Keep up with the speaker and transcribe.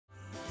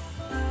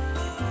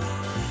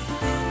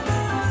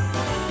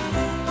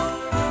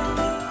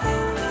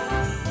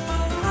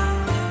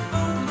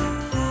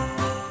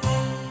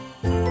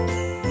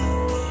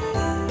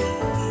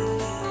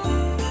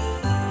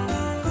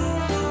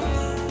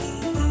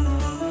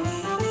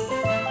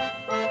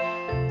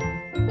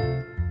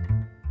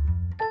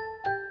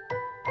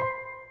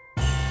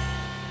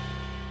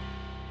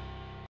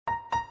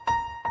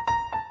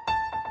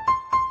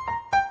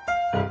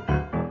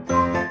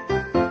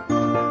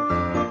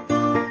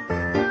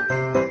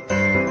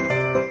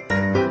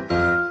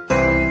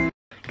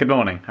Good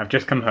morning. I've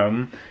just come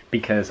home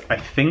because I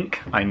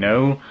think I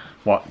know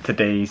what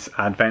today's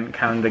advent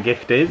calendar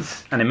gift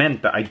is, and it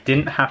meant that I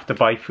didn't have to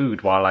buy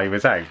food while I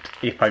was out,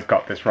 if I've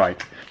got this right.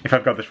 If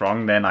I've got this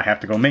wrong, then I have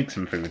to go make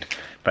some food.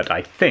 But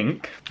I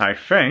think, I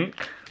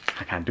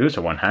can't do this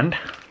with one hand.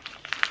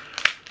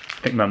 I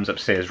think Mum's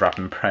upstairs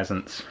wrapping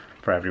presents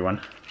for everyone.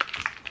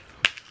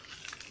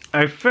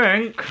 I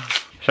think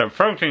it's a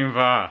protein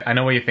bar. I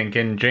know what you're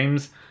thinking,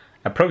 James.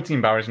 A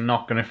protein bar is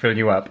not going to fill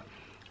you up.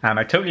 And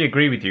I totally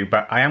agree with you,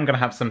 but I am going to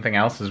have something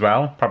else as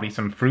well, probably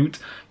some fruit.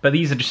 But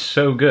these are just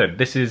so good.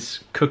 This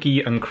is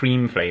cookie and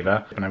cream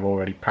flavour, and I've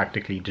already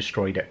practically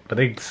destroyed it. But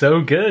they're so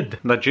good.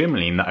 That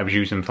Germaline that I was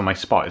using for my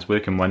spot is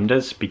working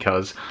wonders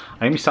because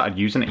I only started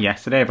using it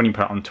yesterday. I've only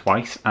put it on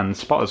twice, and the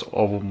spot is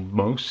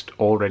almost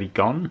already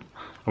gone.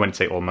 I wouldn't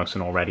say almost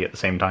and already at the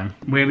same time.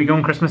 Where are we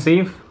going Christmas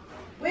Eve?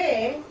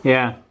 Where?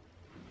 Yeah.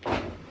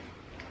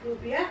 We'll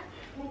be up.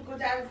 We'll go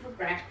down for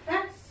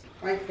breakfast.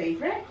 My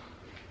favourite.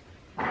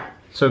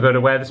 So go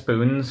to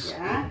Wetherspoons,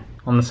 yeah,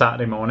 on the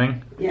Saturday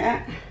morning.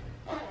 Yeah.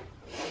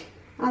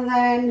 And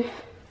then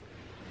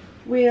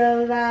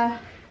we'll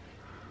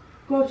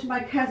go to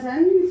my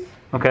cousin's.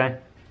 Okay.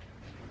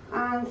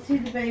 And see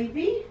the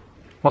baby.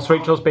 What's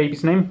Rachel's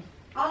baby's name?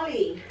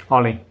 Ollie.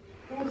 Ollie.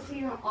 Go see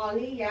her,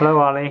 Ollie, yeah. Hello,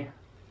 Ollie.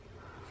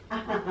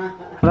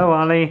 Hello,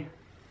 Ollie.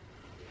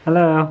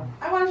 Hello.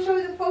 I want to show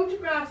you the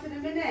photographs in a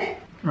minute.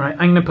 Right,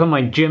 I'm going to put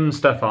my gym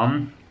stuff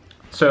on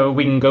so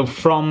we can go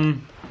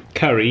from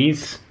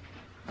Curry's.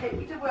 Take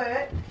me to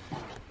work.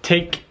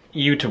 Take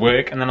you to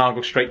work, and then I'll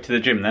go straight to the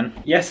gym then.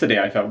 Yesterday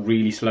I felt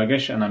really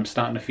sluggish, and I'm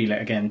starting to feel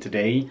it again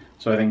today.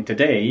 So I think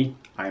today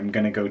I'm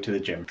going to go to the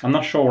gym. I'm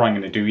not sure what I'm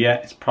going to do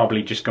yet. It's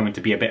probably just going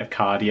to be a bit of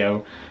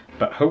cardio,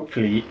 but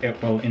hopefully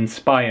it will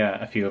inspire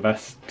a few of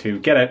us to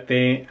get out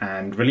there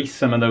and release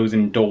some of those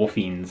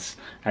endorphins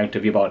out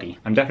of your body.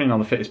 I'm definitely not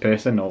the fittest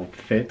person, or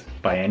fit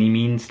by any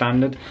means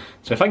standard.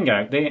 So if I can get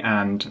out there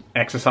and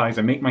exercise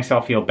and make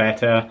myself feel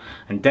better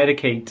and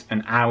dedicate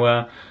an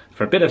hour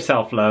for a bit of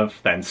self-love,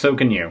 then so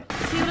can you.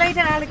 See you later,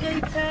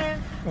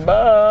 alligator.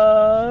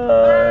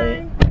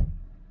 Bye.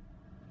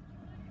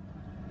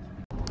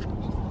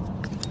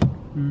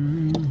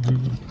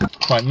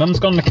 Right, Mum's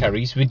gone to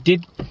Curry's.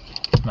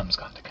 Mum's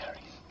gone to Curry's.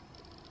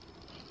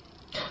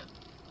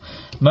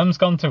 Mum's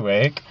gone to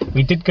work.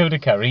 We did go to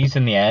Curry's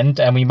in the end,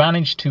 and we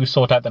managed to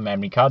sort out the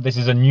memory card. This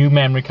is a new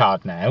memory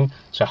card now,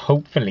 so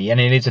hopefully, and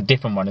it is a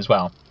different one as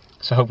well,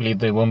 so hopefully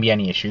there won't be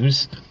any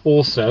issues.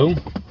 Also,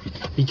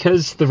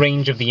 because the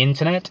range of the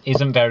internet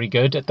isn't very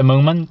good at the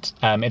moment,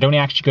 it only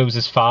actually goes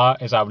as far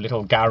as our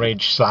little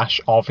garage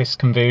 / office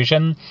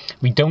conversion.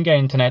 We don't get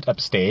internet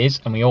upstairs,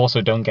 and we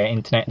also don't get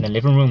internet in the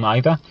living room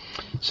either.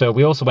 So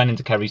we also went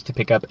into Curry's to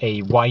pick up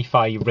a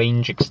Wi-Fi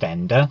range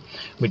extender,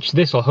 which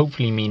this will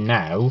hopefully mean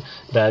now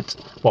that,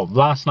 well,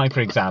 last night,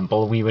 for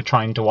example, we were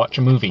trying to watch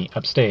a movie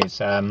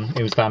upstairs.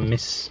 It was that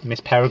Miss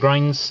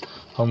Peregrine's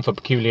Home for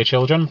Peculiar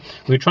Children.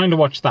 We were trying to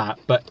watch that,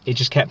 but it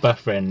just kept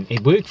buffering.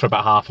 It worked for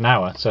about half an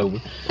hour, so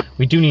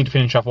we do need to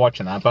finish off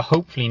watching that, but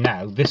hopefully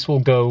now this will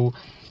go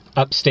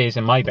upstairs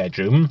in my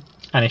bedroom,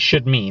 and it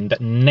should mean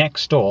that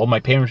next door my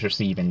parents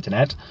receive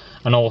internet,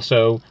 and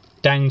also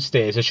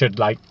downstairs it should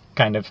like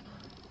kind of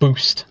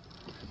boost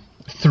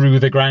through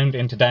the ground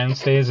into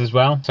downstairs as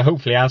well. So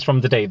hopefully as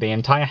from today the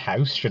entire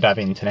house should have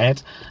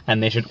internet,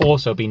 and there should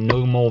also be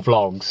no more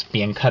vlogs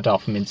being cut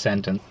off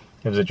mid-sentence.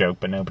 It was a joke,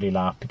 but nobody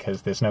laughed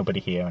because there's nobody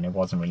here and it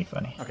wasn't really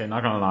funny. Okay,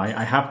 not gonna lie,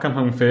 I have come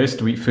home first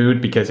to eat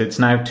food because it's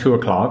now 2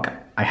 o'clock.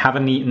 I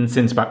haven't eaten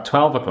since about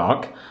 12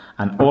 o'clock,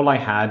 and all I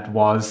had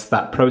was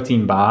that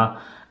protein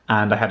bar,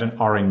 and I had an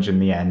orange in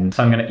the end.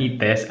 So I'm gonna eat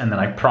this, and then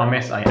I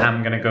promise I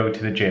am gonna go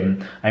to the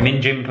gym. I'm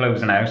in gym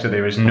clothes now, so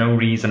there is no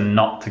reason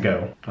not to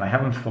go. But I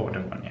haven't thought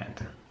of one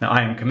yet. Now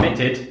I am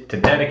committed to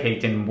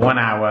dedicating 1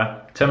 hour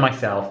to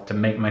myself to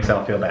make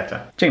myself feel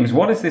better. James,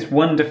 what is this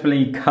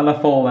wonderfully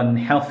colourful and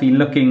healthy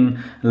looking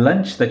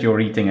lunch that you're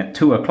eating at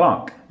 2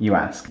 o'clock, you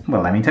ask?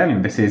 Well, let me tell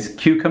you, this is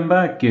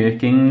cucumber,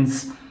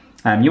 gherkins.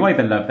 You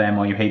either love them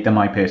or you hate them.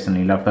 I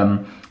personally love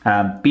them.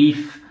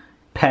 Beef,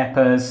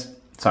 peppers,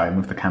 sorry,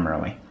 move the camera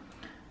away.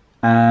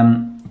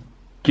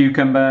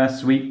 Cucumber,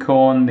 sweet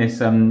corn, there's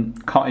some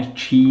cottage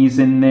cheese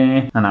in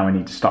there, and now I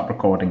need to stop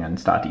recording and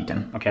start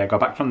eating. Okay, I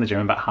got back from the gym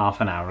about half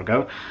an hour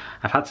ago.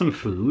 I've had some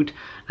food,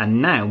 and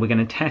now we're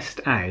going to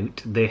test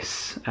out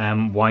this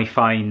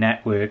Wi-Fi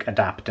network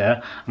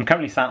adapter. I'm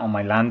currently sat on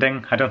my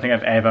landing. I don't think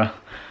I've ever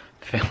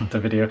filmed a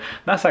video.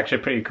 That's actually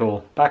a pretty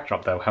cool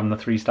backdrop though, having the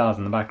 3 stars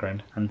in the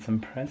background, and some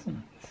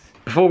presents.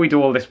 Before we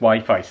do all this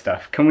Wi-Fi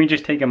stuff, can we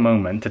just take a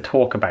moment to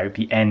talk about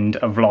the end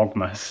of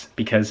Vlogmas?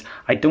 Because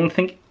I don't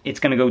think it's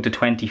going to go to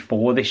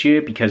 24 this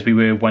year, because we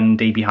were 1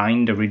 day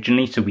behind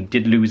originally, so we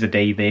did lose a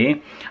day there.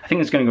 I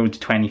think it's going to go to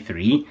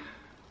 23.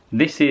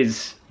 This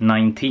is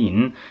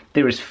 19.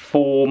 There is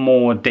 4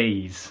 more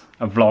days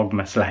of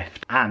Vlogmas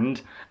left.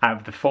 And out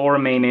of the 4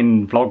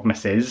 remaining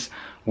Vlogmases,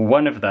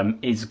 One of them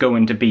is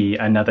going to be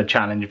another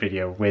challenge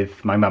video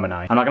with my mum and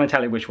I. I'm not going to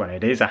tell you which one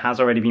it is. It has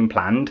already been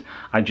planned.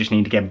 I just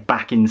need to get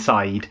back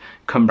inside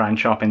Cumbrian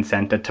Shopping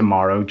Centre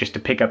tomorrow just to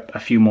pick up a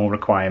few more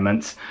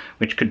requirements,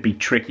 which could be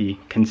tricky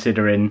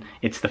considering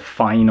it's the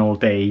final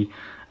day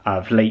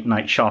of late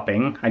night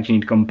shopping. I just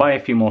need to go and buy a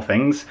few more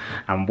things,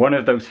 and one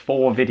of those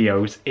 4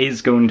 videos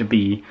is going to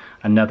be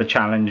another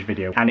challenge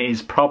video, and it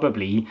is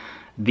probably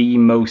the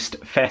most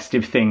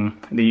festive thing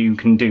that you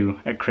can do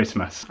at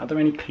Christmas. Are there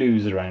any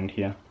clues around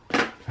here?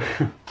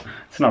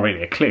 It's not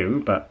really a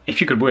clue, but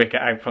if you could work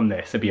it out from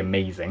this, it'd be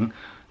amazing.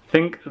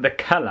 Think the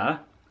colour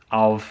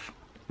of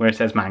where it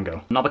says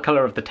mango. Not the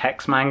colour of the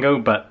text mango,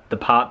 but the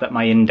part that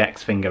my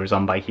index finger is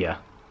on by here.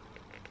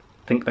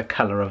 Think the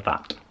colour of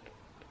that.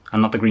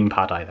 And not the green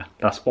part either.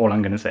 That's all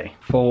I'm going to say.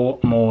 4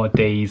 more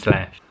days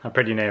left. I'm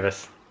pretty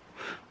nervous.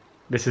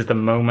 This is the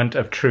moment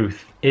of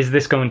truth. Is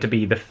this going to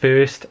be the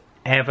first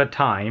ever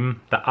time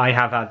that I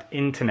have had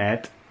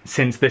internet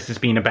since this has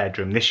been a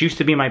bedroom? This used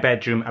to be my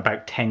bedroom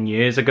about 10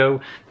 years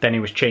ago. Then it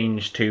was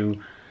changed to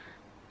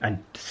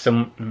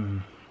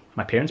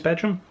my parents'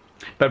 bedroom.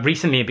 But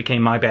recently it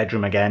became my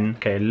bedroom again.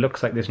 Okay, it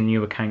looks like this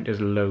new account is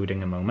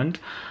loading a moment.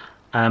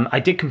 I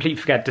did completely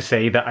forget to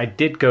say that I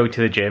did go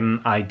to the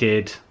gym. I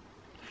did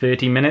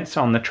 30 minutes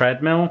on the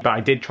treadmill, but I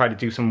did try to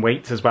do some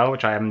weights as well,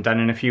 which I haven't done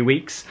in a few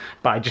weeks,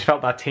 but I just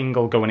felt that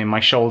tingle going in my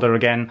shoulder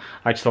again.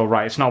 I just thought,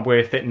 right, it's not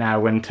worth it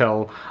now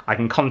until I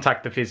can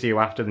contact the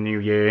physio after the new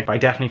year. But I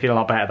definitely feel a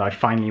lot better that I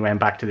finally went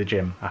back to the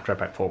gym after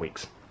about 4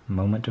 weeks.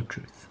 Moment of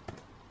truth.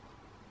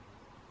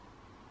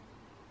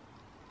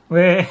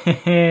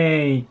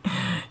 Way!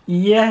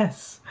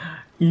 Yes!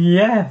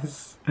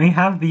 Yes! We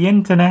have the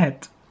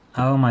internet!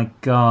 Oh my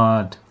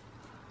god.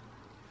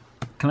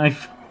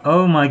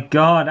 Oh my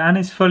god, and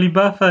it's fully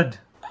buffered.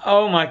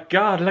 Oh my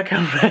god, look how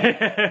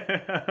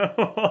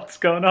what's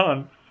going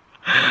on?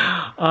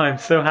 Oh, I'm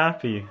so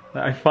happy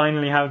that I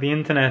finally have the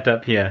internet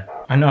up here.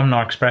 I know I'm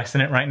not expressing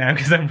it right now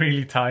because I'm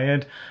really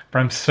tired, but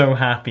I'm so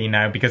happy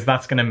now because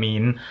that's going to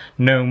mean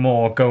no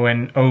more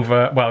going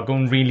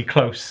really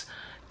close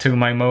to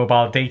my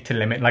mobile data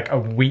limit like a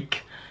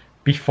week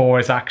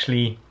before it's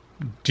actually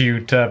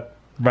due to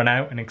run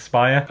out and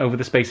expire. Over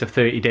the space of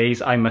 30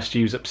 days, I must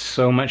use up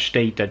so much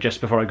data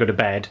just before I go to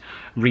bed,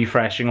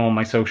 refreshing all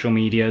my social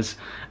medias,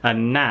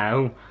 and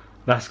now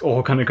that's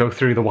all gonna go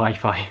through the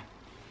Wi-Fi.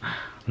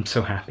 I'm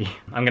so happy.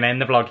 I'm gonna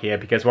end the vlog here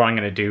because what I'm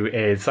gonna do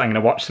is I'm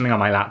gonna watch something on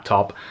my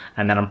laptop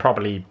and then I'm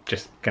probably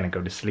just gonna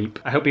go to sleep.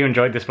 I hope you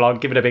enjoyed this vlog.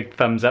 Give it a big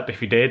thumbs up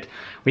if you did.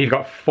 We've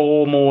got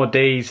 4 more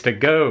days to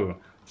go,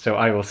 so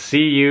I will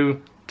see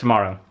you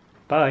tomorrow.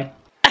 Bye.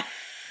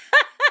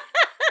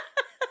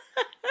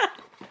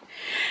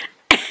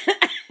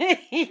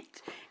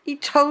 He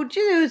told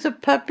you there was a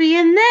puppy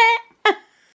in there.